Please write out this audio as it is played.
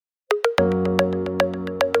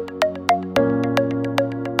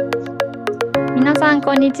さん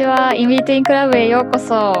こんにちは。インビートインクラブへようこ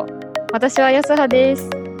そ。私は安葉です。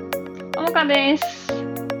ともかです。さあ、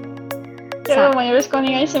今日もよろしくお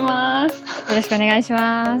願いします。よろしくお願いし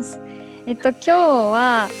ます。今日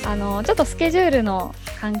はちょっとスケジュールの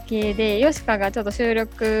関係でヨシカがちょっと収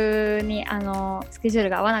録にスケジュール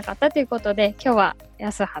が合わなかったということで、今日は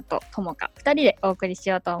安葉とともか2人でお送りし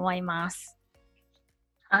ようと思います。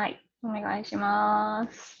はい、お願いしま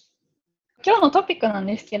す。今日のトピックなん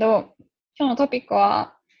ですけど、今日のトピック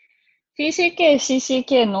は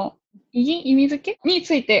TCK、CCK の意味付けに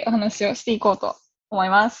ついてお話をしていこうと思い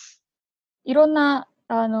ます。いろんな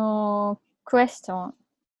クエスチョ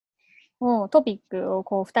ントピックを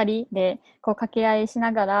こう2人でこう掛け合いし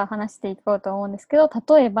ながら話していこうと思うんですけど、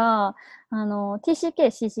例えばTCK、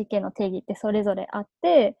CCK の定義ってそれぞれあっ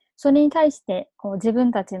て、それに対してこう自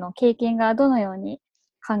分たちの経験がどのように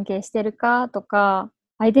関係してるかとか、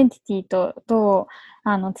アイデンティティとどう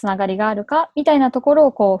つながりがあるかみたいなところ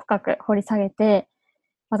をこう深く掘り下げて、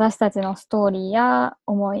私たちのストーリーや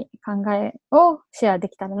思い、考えをシェアで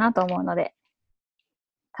きたらなと思うので、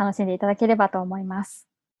楽しんでいただければと思います。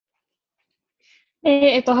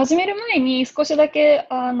で、始める前に少しだけ、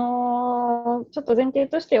ちょっと前提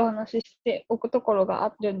としてお話ししておくところが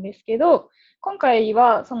あるんですけど、今回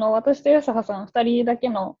は、私と安葉さん2人だけ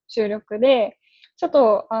の収録で、ちょっ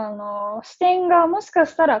と、視点がもしか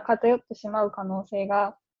したら偏ってしまう可能性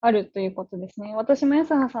があるということですね。私も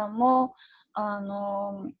安葉さんも、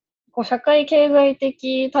こう社会経済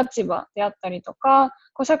的立場であったりとか、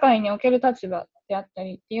こう社会における立場であった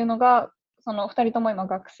りっていうのが、その2人とも今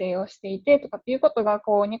学生をしていてとかっていうことが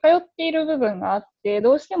こう似通っている部分があって、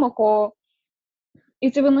どうしてもこう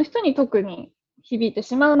一部の人に特に響いて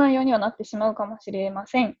しまう内容にはなってしまうかもしれま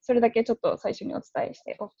せん。それだけちょっと最初にお伝えし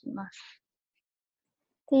ておきます。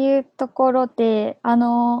っていうところで、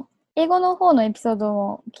英語の方のエピソード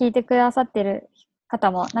を聞いてくださってる方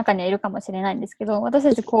も中にはいるかもしれないんですけど、私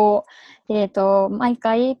たち毎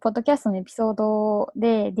回、ポッドキャストのエピソード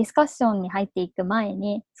でディスカッションに入っていく前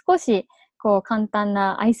に、少し簡単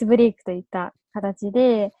なアイスブレイクといった形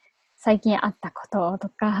で、最近あったことと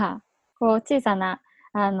か、小さな、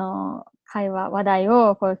会話、話題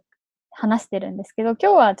を話してるんですけど、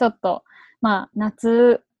今日はちょっと、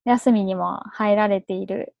夏休みにも入られてい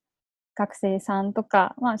る学生さんと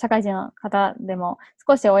か、社会人の方でも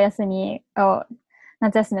少しお休みを、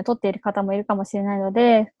夏休みを取っている方もいるかもしれないの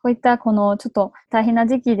で、こういったちょっと大変な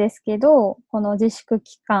時期ですけど、この自粛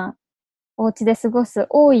期間、お家で過ごす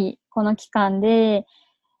多いこの期間で、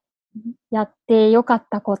やってよかっ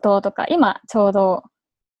たこととか、今ちょうど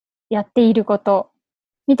やっていること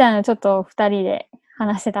みたいなのちょっと2人で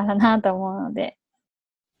話せたらなと思うので、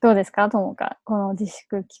どうですか、ともか。この自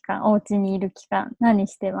粛期間、お家にいる期間、何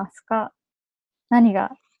してますか？何が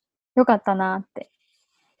良かったなって。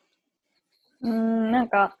なん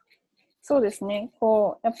か、そうですね。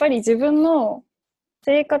やっぱり自分の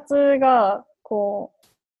生活が、大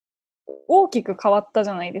きく変わったじ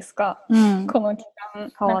ゃないですか。うん。この期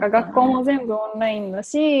間。変わったね。学校も全部オンラインだ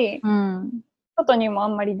し、うん。外にもあ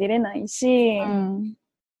んまり出れないし、うん。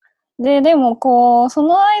でもそ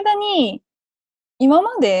の間に、今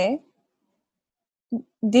まで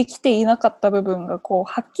できていなかった部分がは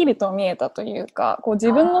っきりと見えたというか、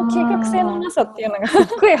自分の計画性のなさっていうのがすっ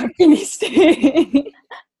ごいはっきりして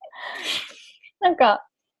なんか、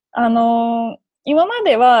今ま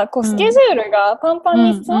ではスケジュールがパンパン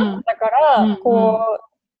に詰まってたから、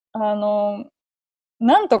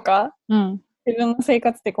なんとか自分の生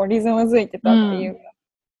活ってリズムづいてたっていう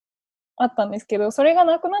あったんですけど、それが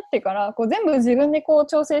なくなってから全部自分で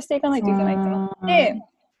調整していかないといけないってなって、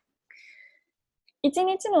一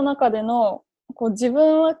日の中での自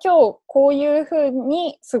分は今日こういう風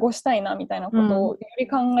に過ごしたいなみたいなことをより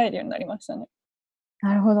考えるようになりましたね。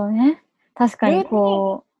なるほどね。確かにルーテ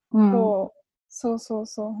ィン、そう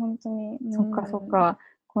本当に。そっかそっか。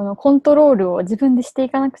このコントロールを自分でして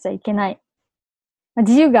いかなくちゃいけない。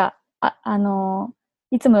自由が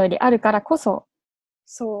いつもよりあるからこそ。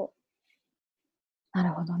そう。な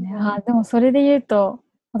るほどね。でもそれで言うと、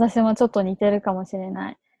私もちょっと似てるかもしれ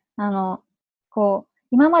ない。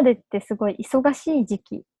今までってすごい忙しい時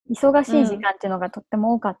間っていうのがとって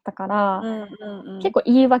も多かったから、結構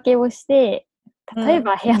言い訳をして、例え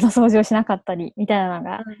ば部屋の掃除をしなかったりみたいなの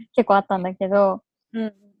が結構あったんだけど、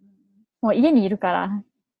もう家にいるから、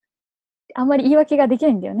あんまり言い訳ができ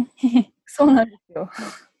ないんだよね。そうなんですよ。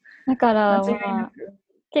だから、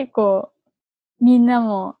結構みんな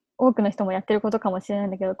も多くの人もやってることかもしれない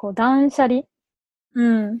んだけど、断捨離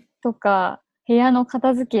とか部屋の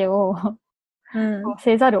片付けを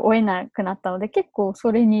せざるを得なくなったので、結構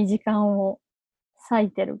それに時間を割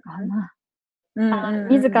いてるかな。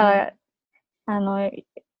自ら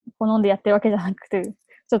好んでやってるわけじゃなくて、ち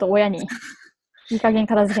ょっと親にいい加減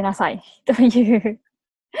片付けなさいという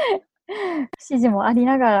指示もあり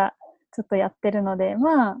ながらちょっとやってるので、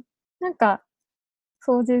まあ、なんか、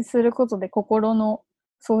掃除することで心の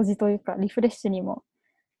掃除というか、リフレッシュにも、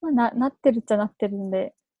まあ、なってるっちゃなってるん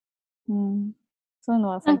で、うん。そういうの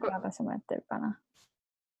は最近私もやってるかな。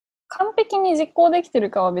完璧に実行できてる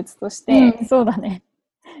かは別としうて、ん、そうだね。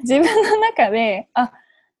自分の中で、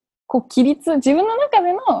こう自分の中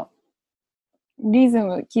でのリズ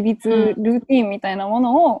ム、規律、ルーティンみたいなも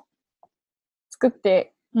のを作っ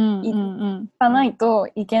ていかないと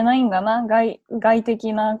いけないんだな。外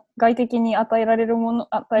的に与えられるもの、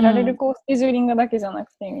与えられるこうスケジューリングだけじゃな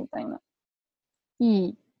くてみたいな。い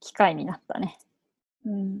い機会になったね。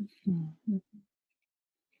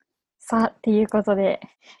さあ、っていうことで、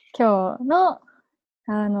今日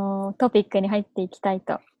の、トピックに入っていきたい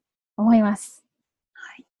と思います。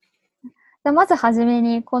はい。まずはじめ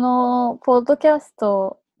に、このポッドキャス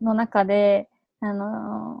トの中で、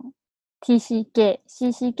TCK、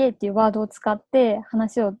CCK っていうワードを使って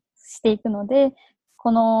話をしていくので、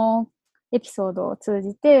このエピソードを通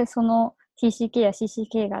じて、その TCK や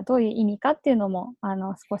CCK がどういう意味かっていうのも、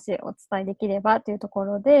少しお伝えできればというとこ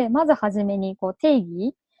ろで、まずはじめに、定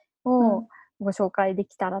義をご紹介で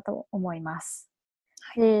きたらと思います。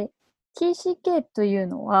で、TCK という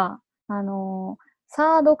のは、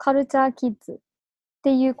サードカルチャーキッズっ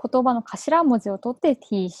ていう言葉の頭文字を取って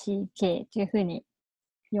TCK というふうに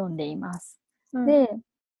読んでいます。で、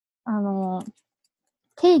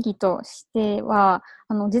定義としては、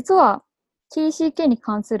実は TCK に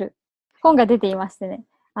関する本が出ていましてね、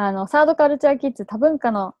サードカルチャーキッズ多文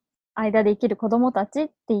化の間で生きる子供たち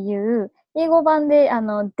っていう、英語版で、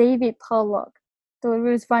デイビッド・ポロックと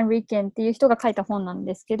ルース・ファン・リーケンっていう人が書いた本なん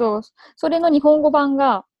ですけど、それの日本語版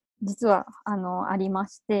が実は、ありま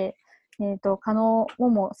して、加納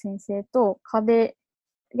桃先生と壁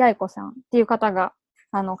八重子さんっていう方が、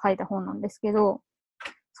書いた本なんですけど、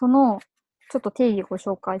その、ちょっと定義をご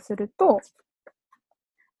紹介すると、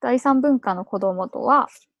第三文化の子供とは、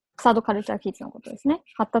サードカルチャーキッズのことですね。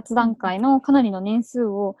発達段階のかなりの年数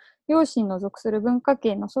を両親の属する文化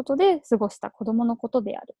圏の外で過ごした子供のこと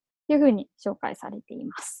であるというふうに紹介されてい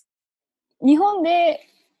ます。日本で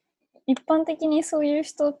一般的にそういう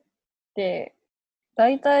人って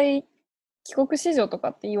大体帰国子女とか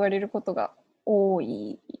って言われることが多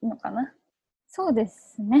いのかな。そうで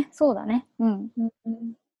すね。そうだね。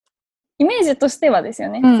イメージとしてはですよ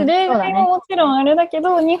ね。例外ももちろんあれだけ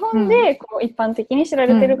ど、日本でこう一般的に知ら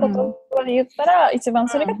れてる言葉で言ったら、一番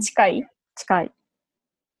それが近い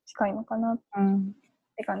のかなっ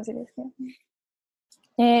て感じですね。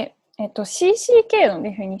で、CCK の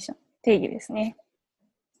デフィニッション、定義ですね。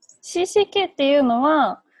CCK っていうの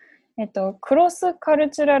は、クロスカ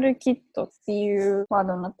ルチュラルキットっていうワー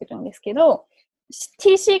ドになってるんですけど、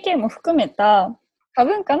TCK も含めた多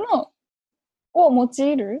文化を用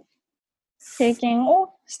いる経験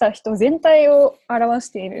をした人全体を表し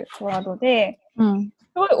ているワードで、す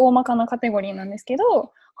ごい大まかなカテゴリーなんですけ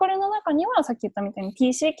ど、これの中にはさっき言ったみたいに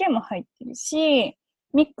TCK も入ってるし、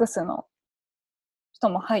ミックスの人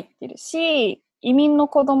も入ってるし、移民の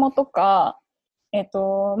子供とか、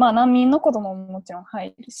難民の子供ももちろん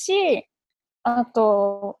入るし、あ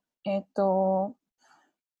と、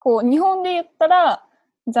こう、日本で言ったら、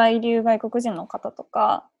在留外国人の方と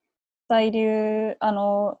か、在留、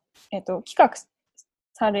企画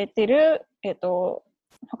されてる、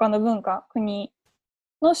他の文化、国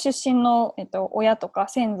の出身の、親とか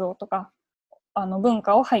先祖とか、文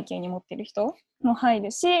化を背景に持ってる人も入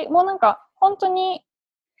るし、もうなんか、本当に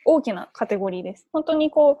大きなカテゴリーです。本当に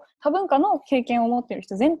こう、多文化の経験を持ってる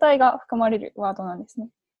人全体が含まれるワードなんですね。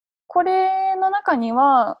これの中に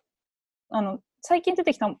は、最近出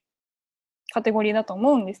てきたカテゴリーだと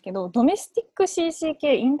思うんですけど、ドメスティック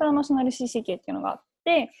CCK、インターナショナル CCK っていうのがあっ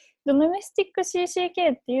て、ドメスティック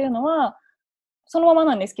CCK っていうのは、そのまま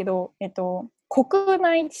なんですけど、国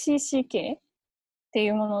内 CCK ってい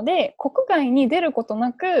うもので、国外に出ること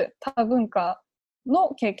なく多文化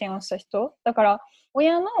の経験をした人。だから、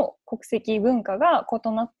親の国籍文化が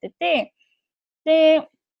異なってて、で、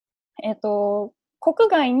国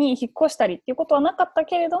外に引っ越したりっていうことはなかった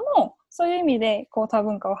けれども、そういう意味でこう多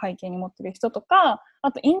文化を背景に持ってる人とか、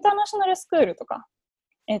あとインターナショナルスクールとか、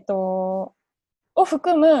を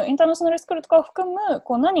含む、インターナショナルスクールとかを含む、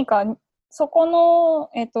こう何かそこの、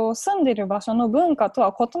住んでる場所の文化と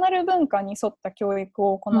は異なる文化に沿った教育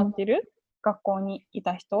を行っている学校にい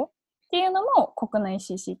た人っていうのも国内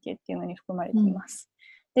CCK っていうのに含まれています。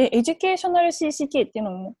で、エデュケーショナル CCK っていう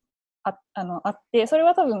のもあって、それ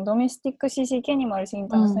は多分ドメスティック CCK にもあるし、イン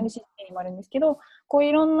ターナショナル CCK にもあるんですけど、こう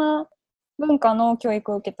いろんな文化の教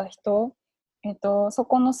育を受けた人、そ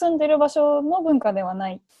この住んでる場所の文化ではな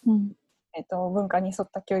い、文化に沿っ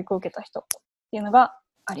た教育を受けた人っていうのが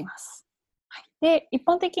あります。はい、で、一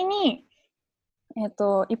般的に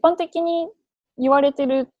言われて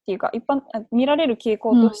るっていうか、見られる傾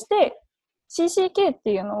向として、CCK っ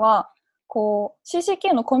ていうのは、こう、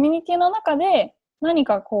CCK のコミュニティの中で何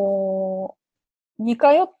かこう、似通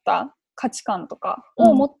った価値観とか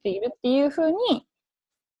を持っているっていうふうに、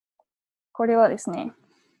これはですね、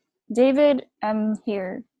David M.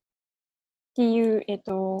 Here っていう、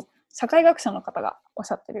社会学者の方がおっ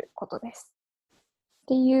しゃってることです。っ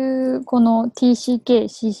ていう、この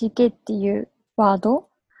TCK、CCK っていうワードっ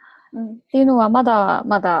ていうのはまだ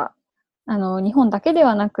まだ、日本だけで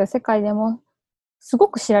はなく世界でもすご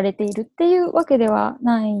く知られているっていうわけでは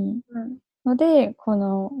ないので、こ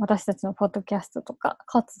の私たちのポッドキャストとか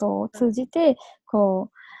活動を通じて、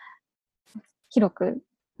こう、広く、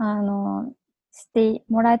知って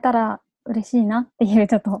もらえたら嬉しいなっていう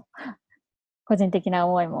ちょっと個人的な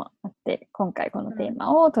思いもあって、今回このテー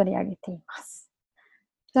マを取り上げています。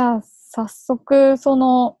じゃあ、早速、そ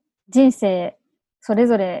の人生それ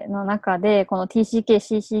ぞれの中で、この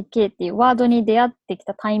TCK、CCK っていうワードに出会ってき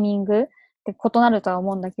たタイミングって異なるとは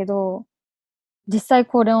思うんだけど、実際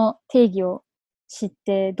これの定義を知っ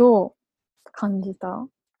てどう感じた？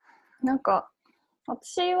なんか、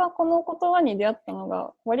私はこの言葉に出会ったの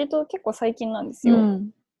が割と結構最近なんですよ。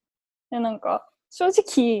で、なんか、正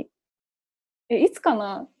直、いつか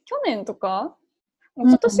な？去年とか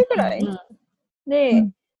今年ぐらい、で、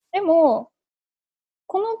でも、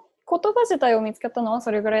この言葉自体を見つけたのは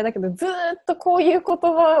それぐらいだけど、ずーっとこういう言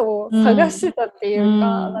葉を探してたっていう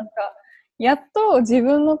か、なんか、やっと自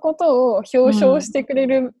分のことを表彰してくれ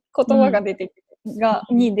る言葉が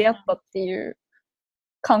に出会ったっていう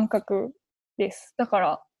感覚です。だか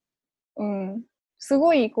ら、す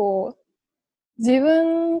ごいこう、自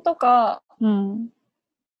分とか、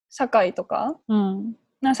社会とか、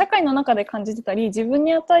社会の中で感じてたり、自分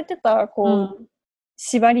に与えてた、こう、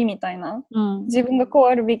縛りみたいな、自分がこう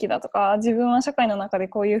あるべきだとか、自分は社会の中で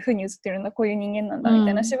こういう風に映ってるんだ、こういう人間なんだみた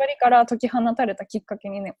いな縛りから解き放たれたきっかけ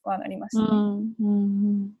にはなりましたね。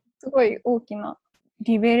すごい大きな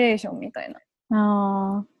リベレーションみたい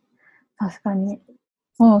な。確かに。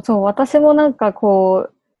そう、私もなんかこ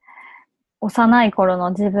う、幼い頃の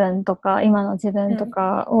自分とか、今の自分と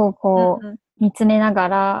かをこう、見つめなが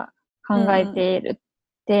ら考えているっ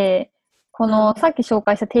て、このさっき紹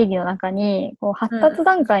介した定義の中に、こう発達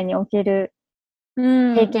段階における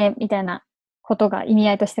経験みたいなことが意味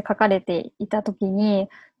合いとして書かれていたときに、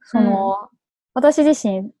私自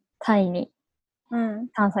身タイに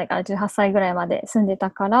3歳から18歳ぐらいまで住んでた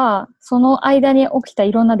から、その間に起きた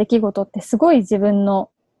いろんな出来事ってすごい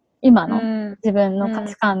今の自分の価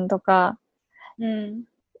値観とか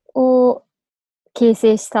を形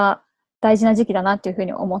成した大事な時期だなっていうふう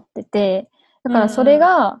に思ってて、だからそれ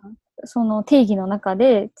が、その定義の中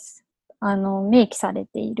で、明記され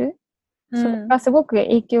ている。それがすごく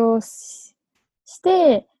影響し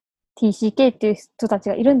て、TCK っていう人たち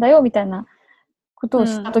がいるんだよ、みたいなことを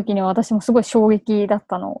知ったときには私もすごい衝撃だっ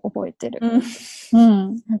たのを覚えてる。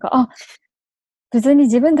なんか、別に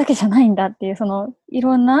自分だけじゃないんだっていう、い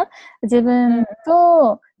ろんな自分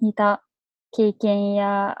と似た経験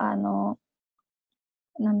や、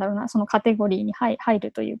なんだろうな、そのカテゴリーに入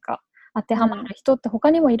るというか、当てはまる人って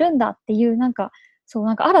他にもいるんだっていう、なんか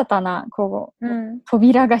新たな、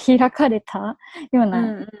扉が開かれたよう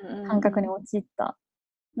な感覚に陥った。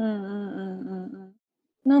な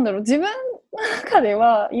んだろう、自分の中で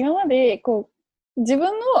は、今まで、こう、自分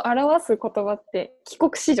を表す言葉って、帰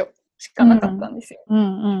国子女しかなかったんですよ。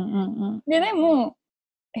でも、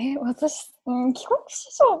私、帰国子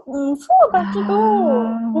女、そうだけど、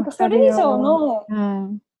なんかそれ以上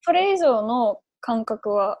の感覚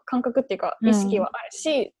っていうか、意識はある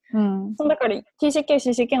し、だから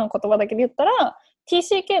TCK、CCK の言葉だけで言ったら、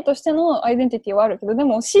TCK としてのアイデンティティはあるけど、で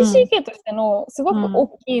も CCK としてのすごく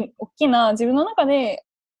大きな、自分の中で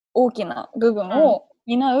大きな部分を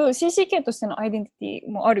担う CCK としてのアイデンティテ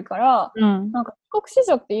ィもあるから、なんか帰国子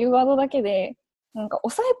女っていうワードだけで、なんか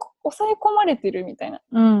抑え込まれてるみたいな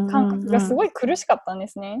感覚がすごい苦しかったんで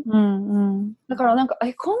すね。だからなんか、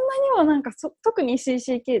こんなにもなんか特に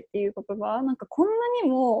CCK っていう言葉、なんかこんなに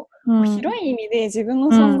も広い意味で自分の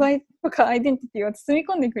存在とかアイデンティティを包み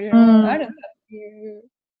込んでくれるものがあるんだっていう。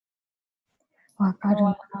わかる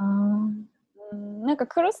な。なんか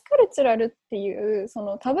クロスカルチュラルっていう、そ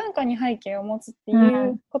の多文化に背景を持つってい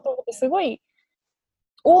うことってすごい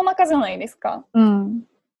大まかじゃないですか。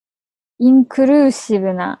インクルーシ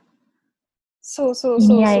ブな意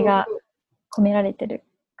味合いが込められてる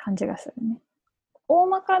感じがするね。大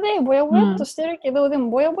まかでぼやぼやっとしてるけど、でも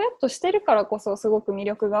ぼやぼやっとしてるからこそすごく魅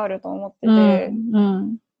力があると思ってて、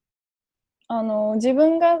自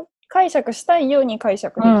分が解釈したいように解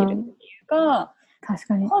釈できるっていうか、確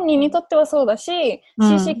かに本人にとってはそうだし、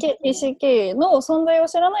CCK、TCK の存在を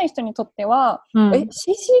知らない人にとっては、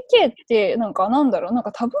CCK ってなんかなんだろう、なん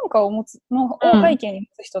か多文化を持つのを背景に持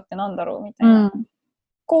つ人ってなんだろうみたいな、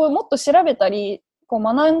こうもっと調べたりこう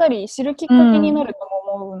学んだり知るきっかけになると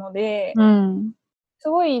も思うので、す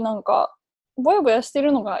ごいなんかぼやぼやして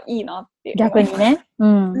るのがいいなって逆にね。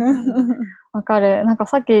わかる。なんか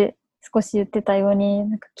さっき少し言ってたように、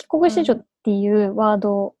なんか帰国子女っていうワー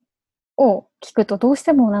ドを聞くとどうし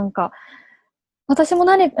てもなんか、私も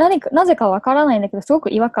なぜかわからないんだけど、すご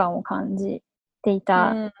く違和感を感じてい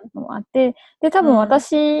たのもあって、で、多分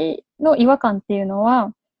私の違和感っていうの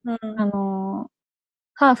は、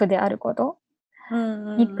ハーフであること、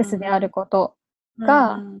ミックスであること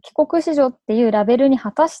が、帰国子女っていうラベルに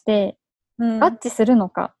果たして合致するの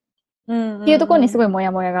かっていうところにすごいモ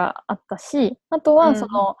ヤモヤがあったし、あとはそ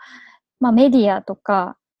の、メディアと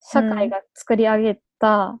か社会が作り上げ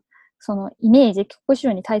たそのイメージ、帰国子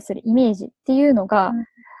女に対するイメージっていうのが、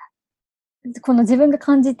この自分が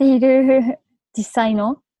感じている実際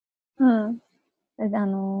の、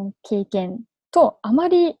経験とあま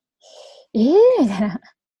りみたいな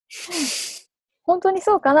本当に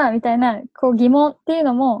そうかなみたいなこう疑問っていう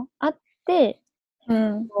のもあって、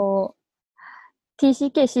こう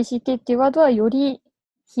TCK、CCK っていうワードはより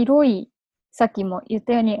広い、さっきも言っ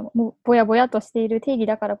たようにもうぼやぼやとしている定義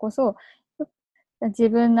だからこそ、自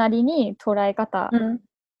分なりに捉え方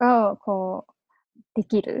がこうで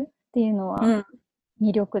きるっていうのは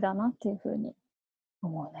魅力だなっていうふうに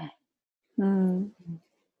思うね。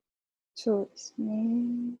そうです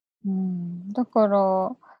ね。だか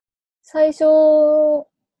ら最初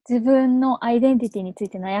自分のアイデンティティについ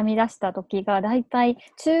て悩み出した時がだいたい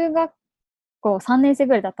中学校3年生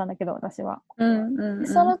ぐらいだったんだけど、私は。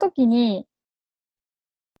その時に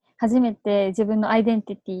初めて自分のアイデン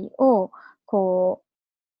ティティをこ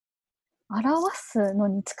う表すの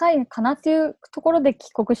に近いかなっていうところで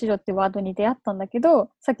帰国子女ってワードに出会ったんだけど、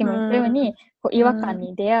さっきも言ったようにこう違和感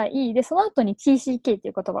に出会い、でその後に TCK ってい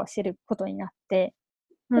う言葉を知ることになって、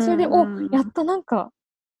でそれでやったなんか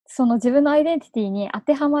その自分のアイデンティティに当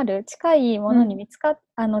てはまる近いものに出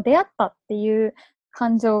会ったっていう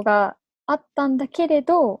感情があったんだけれ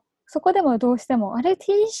ど、そこでもどうしてもあれ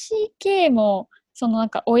TCK もそのなん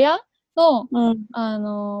か親の、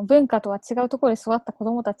文化とは違うところで育った子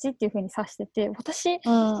供たちっていう風に指してて、私、い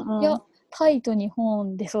やタイと日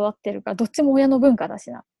本で育ってるからどっちも親の文化だ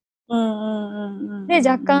しな。で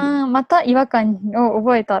若干また違和感を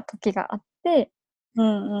覚えた時があって、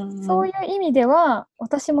そういう意味では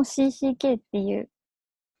私も CCK っていう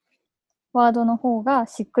ワードの方が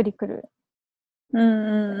しっくりくる。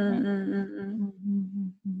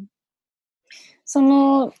そ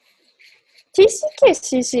の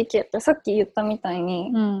TCK、CCK ってさっき言ったみたい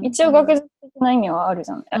に、一応学術的な意味はある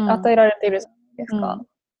じゃん、与えられてるじゃないですか。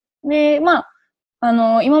で、ま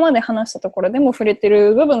あ、今まで話したところでも触れて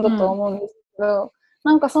る部分だとは思うんですけど、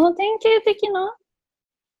なんかその典型的な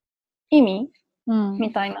意味、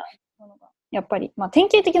みたいなものが、やっぱり、まあ、典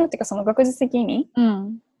型的なっていうかその学術的意味、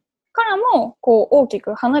からもこう大き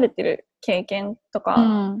く離れてる経験と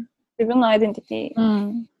か、自分のアイデンティテ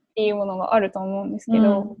ィっていうものがあると思うんですけ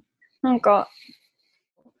ど、なんか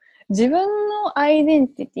自分のアイデン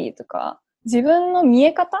ティティとか自分の見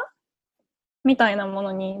え方みたいなも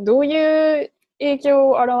のにどういう影響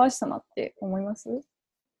を表したなって思います？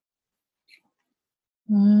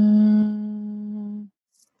な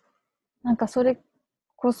んかそれ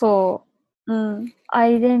こそ、ア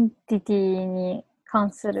イデンティティに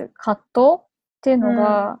関する葛藤っていうの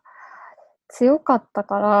が強かった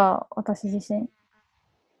から、私自身。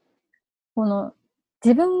この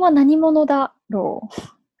自分は何者だろ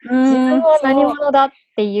う。自分は何者だっ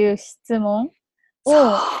ていう質問を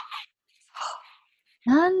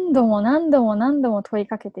何度も何度も何度も問い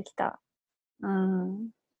かけてきた。だ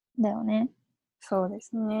よね。そうで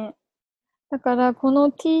すね。だからこの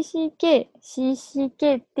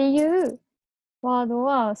TCK、CCK っていうワード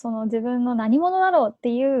はその自分の何者だろうって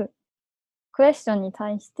いうクエスチョンに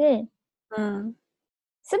対して全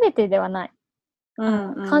てではない。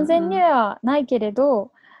完全にはないけれ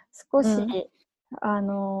ど、少し、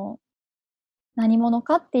何者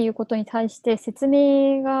かっていうことに対して説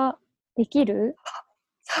明ができる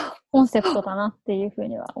コンセプトだなっていうふう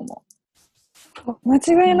には思う。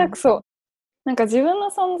間違いなくそう。なんか自分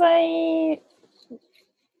の存在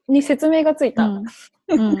に説明がついた。うん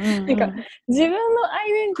なんか、自分のア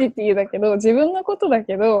イデンティティだけど、自分のことだ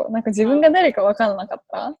けど、なんか自分が誰か分からなかっ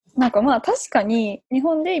た。なんかまあ確かに、日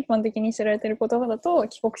本で一般的に知られてる言葉だと、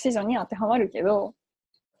帰国子女に当てはまるけど、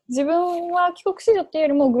自分は帰国子女っていうよ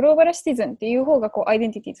りもグローバルシティズンっていう方がこうアイデ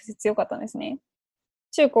ンティティとして強かったんですね。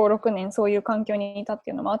中高6年そういう環境にいたっ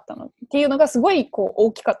ていうのもあったのっていうのがすごいこう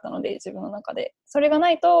大きかったので、自分の中で。それが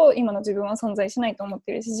ないと今の自分は存在しないと思っ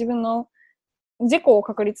てるし、自分の自己を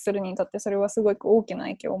確立するに至ってそれはすごく大きな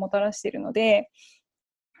影響をもたらしているので、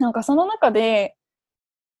なんかその中で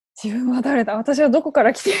自分は誰だ、私はどこか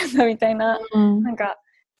ら来てるんだみたいな、なんか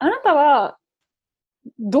あなたは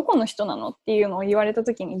どこの人なのっていうのを言われた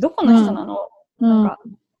時に、どこの人なの、なんか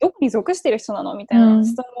どこに属してる人なのみたいな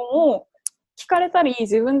質問を聞かれたり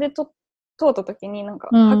自分で通った時になんか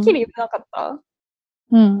はっきり言えなかった。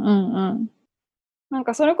なん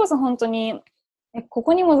かそれこそ本当にこ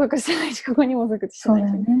こにも属してないしここにも属してな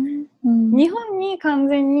いし、ね、日本に完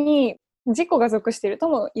全に自己が属していると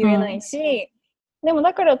も言えないし、でも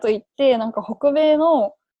だからといってなんか北米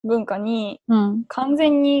の文化に完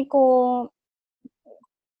全にこ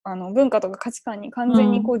う文化とか価値観に完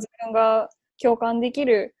全にこう自分が共感でき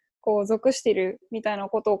るこう属しているみたいな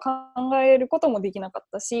ことを考えることもできなかっ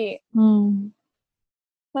たし、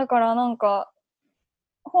だからなんか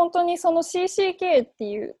本当にその CCK って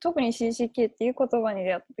いう、特に CCK っていう言葉に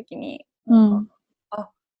出会った時になん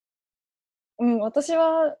か、私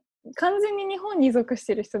は完全に日本に属し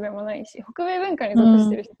てる人でもないし、北米文化に属し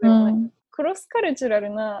てる人でもない、クロスカルチュラ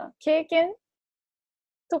ルな経験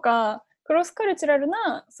とかクロスカルチュラル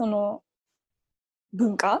なその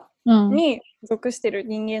文化に属してる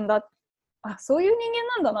人間だ、そういう人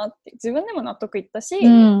間なんだなって自分でも納得いったし、そ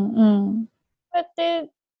うやっ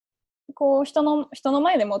てこう人の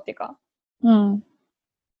前でもっていうか、なん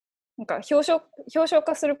か表彰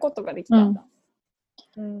化することができた。い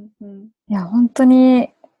や本当に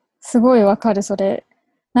すごいわかるそれ。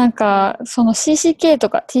なんかその CCK と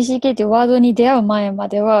か TCK っていうワードに出会う前ま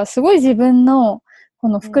ではすごい自分のこ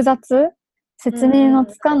の複雑、説明の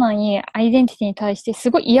つかないアイデンティティに対してす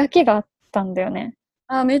ごい嫌気があったんだよね。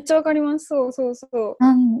めっちゃわかります。そう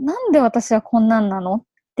なんで私はこんなんなのっ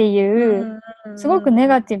ていうすごくネ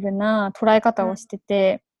ガティブな捉え方をして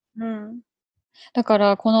て、だか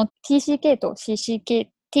らこの TCK と CCK っ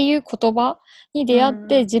ていう言葉に出会っ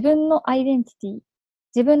て自分のアイデンティティ、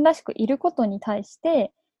自分らしくいることに対し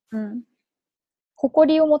て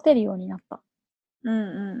誇りを持てるようになった。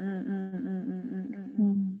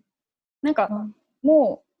なんか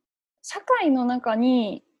もう社会の中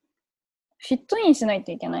にフィットインしない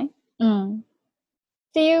といけない、っ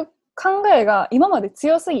ていう考えが今まで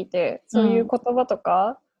強すぎて、そういう言葉と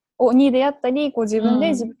かに出会ったり、こう自分は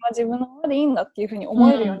自分のままでいいんだっていうふうに思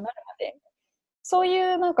えるようになるまで、そう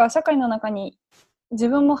いうなんか社会の中に自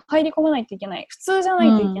分も入り込まないといけない、普通じゃない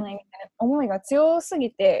といけないみたいな思いが強す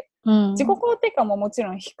ぎて、自己肯定感ももち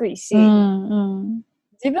ろん低いし、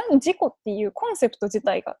自己っていうコンセプト自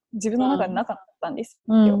体が自分の中でなかったんです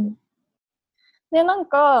よ。でなん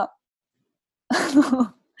か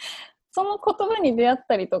その言葉に出会っ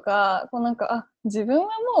たりとか、こうなんか自分は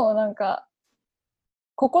もうなんか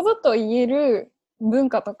ここぞと言える文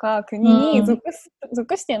化とか国に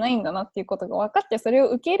属してないんだなっていうことが分かって、それを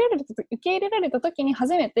受け入れられた時に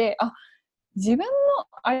初めて自分の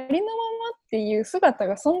ありのままっていう姿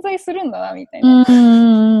が存在するんだなみたいな、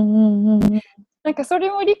なんかそ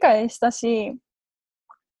れも理解したし、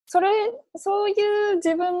そういう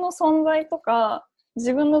自分の存在とか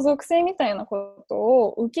自分の属性みたいなこと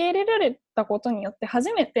を受け入れられたことによって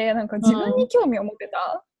初めてなんか自分に興味を持て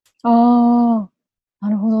た。な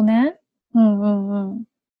るほどね。な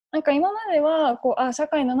んか今まではこう社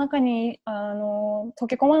会の中に溶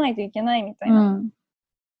け込まないといけないみたいな、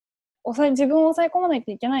自分を抑え込まない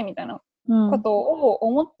といけないみたいなことを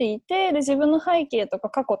思っていて、で自分の背景とか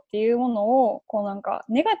過去っていうものをこうなんか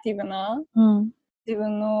ネガティブな自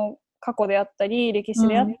分の過去であったり歴史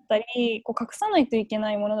であったり、こう隠さないといけ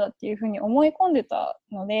ないものだっていうふうに思い込んでた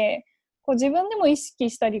ので、こう自分でも意識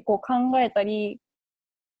したりこう考えたり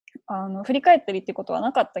振り返ったりっていうことは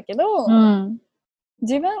なかったけど、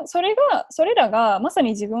それらがまさに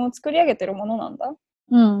自分を作り上げてるものなんだ、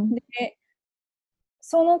で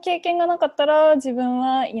その経験がなかったら自分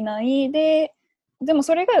はいないでも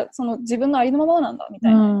それがその自分のありのままなんだみた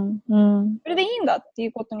いな、それでいいんだってい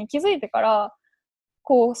うことに気づいてから、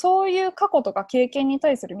こうそういう過去とか経験に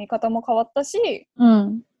対する見方も変わったし、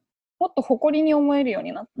もっと誇りに思えるよう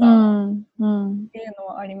になったっていうの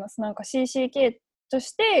はあります。なんか CCK と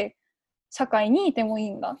して社会にいてもいい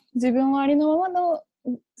んだ、自分はありのままの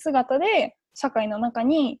姿で社会の中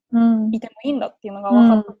にいてもいいんだっていうのが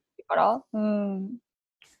分かってから、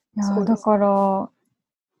いやそうです。だから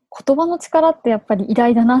言葉の力ってやっぱり偉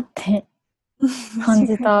大だなって感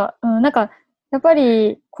じた。なんかやっぱ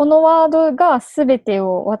りこのワードが全て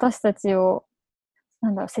を私たちを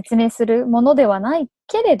説明するものではない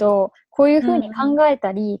けれど、こういうふうに考え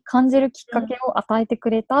たり感じるきっかけを与えてく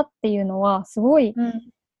れたっていうのはすごい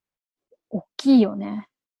大きいよね。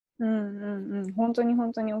本当に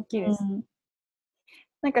本当に大きいです。うん、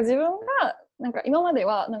なんか自分がなんか今まで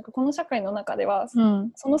はなんかこの社会の中では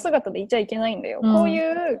その姿でいちゃいけないんだよ、こうい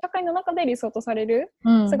う社会の中で理想とされる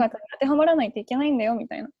姿に当てはまらないといけないんだよみ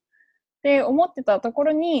たいなって思ってたとこ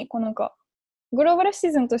ろに、こうなんかグローバルシテ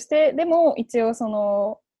ィズンとしてでも一応そ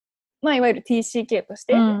の、まあ、いわゆる TCK とし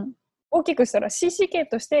て、大きくしたら CCK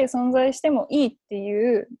として存在してもいいって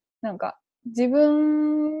いうなんか自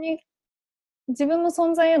分の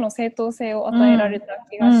存在への正当性を与えられた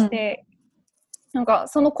気がして、なんか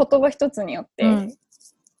その言葉一つによって、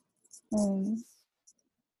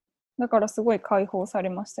だからすごい解放され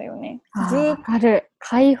ましたよね。わかる。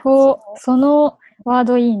解放。そのワー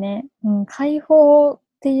ドいいね。解放っ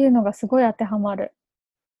ていうのがすごい当てはまる。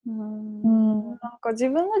なんか自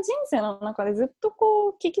分の人生の中でずっとこ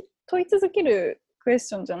う問い続けるクエス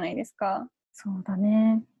チョンじゃないですか。そうだ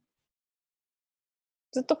ね。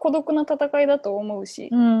ずっと孤独な戦いだと思うし。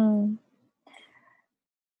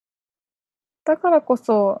だからこ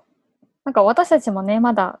そ、なんか私たちもね、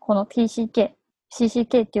まだこの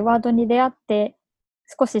TCK、CCK っていうワードに出会って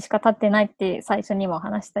少ししか経ってないって最初にも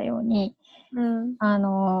話したように、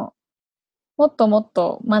もっともっ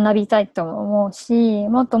と学びたいと思うし、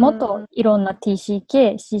もっともっといろんな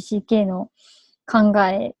TCK、CCK の考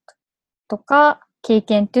えとか経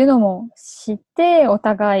験っていうのも知って、お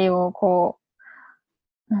互いをこ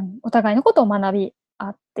う、お互いのことを学び合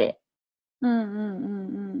って、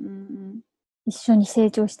一緒に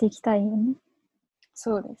成長していきたいよね。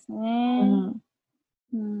そうですね。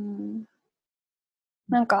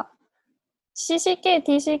なんか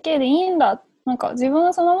CCK、TCK でいいんだ。なんか自分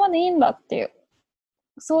はそのままでいいんだっていう。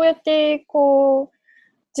そうやってこう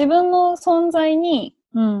自分の存在に、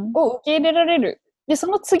を受け入れられる。で、そ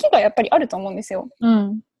の次がやっぱりあると思うんですよ。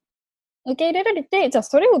受け入れられて、じゃあ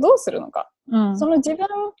それをどうするのか。その自分、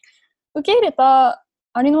受け入れた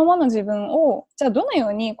ありのままの自分を、じゃあどのよ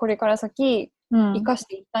うにこれから先生かし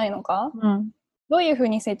ていきたいのか、どういうふう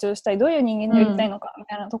に成長したい、どういう人間になりたいのか、み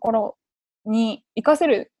たいなところに生かせ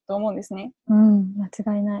ると思うんですね。間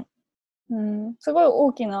違いない。すごい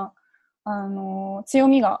大きな、強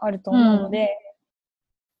みがあると思うので、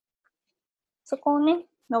そこをね、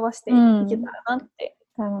伸ばしていけたらな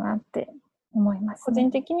って思います、個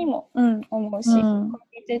人的にも、思うし、コミュ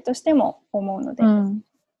ニティとしても思うので。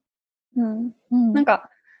なんか、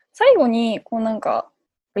最後に、こうなんか、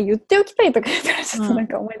言っておきたいとか言ったらちょっとなん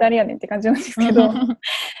かお前誰やねんって感じなんですけど、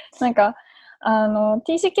なんか、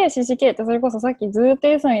TCK、CCK ってそれこそさっきずっと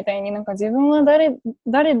言ってたみたいになんか自分は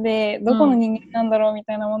誰でどこの人間なんだろうみ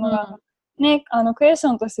たいなものがね、クエスチ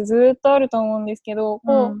ョンとしてずっとあると思うんですけど、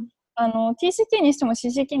こう、TCK にしても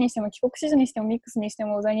CCK にしても帰国子女にしてもミックスにして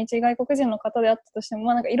も在日外国人の方であったとしても、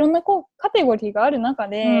まあ、なんかいろんなこうカテゴリーがある中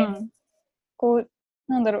で、こう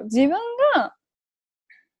なんだろう、自分が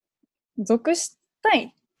属したい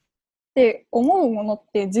って思うものっ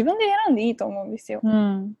て自分で選んでいいと思うんですよ。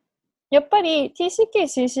やっぱり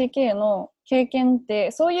TCK、CCK の経験っ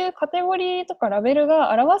てそういうカテゴリーとかラベル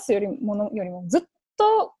が表すものよりもずっ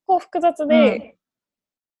とこう複雑で、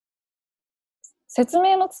説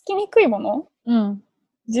明のつきにくいもの、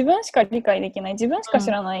自分しか理解できない、自分しか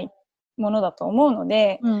知らないものだと思うの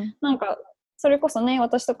で、なんかそれこそね、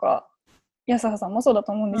私とか安葉さんもそうだ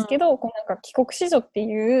と思うんですけど、こうなんか帰国子女って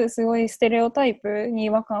いうすごいステレオタイプに違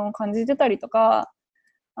和感を感じてたりとか、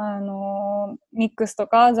ミックスと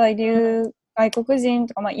か在留外国人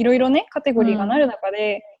とか、まあいろいろねカテゴリーがなる中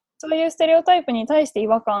で、そういうステレオタイプに対して違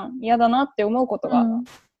和感嫌だなって思うことが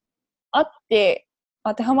あって、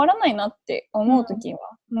当てはまらないなって思うときは、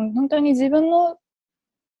もう本当に自分の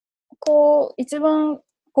こう一番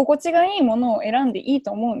心地がいいものを選んでいい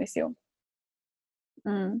と思うんですよ。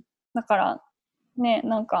だからね、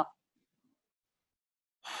なんか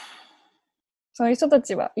そういう人た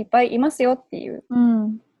ちはいっぱいいますよっていう。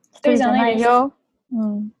一人じゃないよ。っ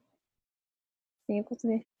ていうこと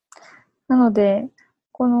です。なので、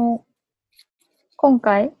今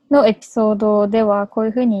回のエピソードではこうい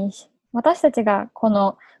うふうに私たちがこ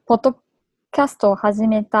のポッドキャストを始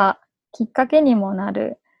めたきっかけにもな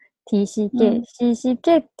る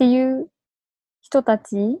TCK、CCK っていう人た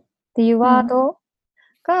ちっていうワード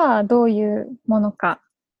がどういうものか。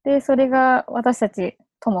で、それが私たち、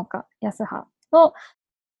友か安葉の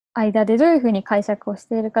間でどういうふうに解釈をし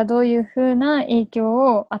ているか、どういうふうな影響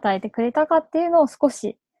を与えてくれたかっていうのを少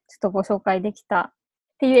しちょっとご紹介できたっ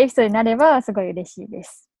ていうエピソードになればすごい嬉しいで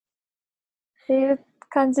す。っていう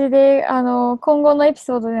感じで、今後のエピ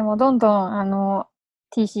ソードでもどんどん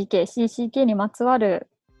TCK、CCK にまつわる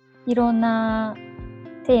いろんな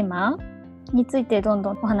テーマについてどん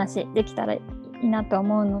どんお話できたらいいなと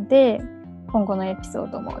思うので、今後のエピソ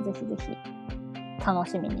ードもぜひぜひ楽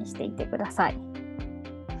しみにしていてください。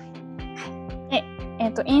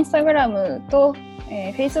インスタグラムと、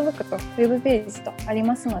Facebook とウェブページとあり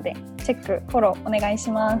ますので、チェック、フォローお願いし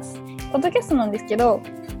ます。ポッドキャストなんですけど、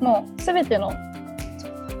もうすべての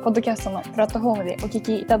ポッドキャストのプラットフォームでお聞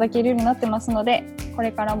きいただけるようになってますので、こ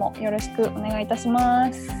れからもよろしくお願いいたし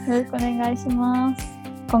ます。よろしくお願いします。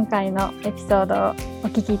今回のエピソードをお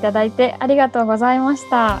聞きいただいてありがとうございまし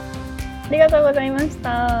た。ありがとうございまし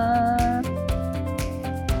た。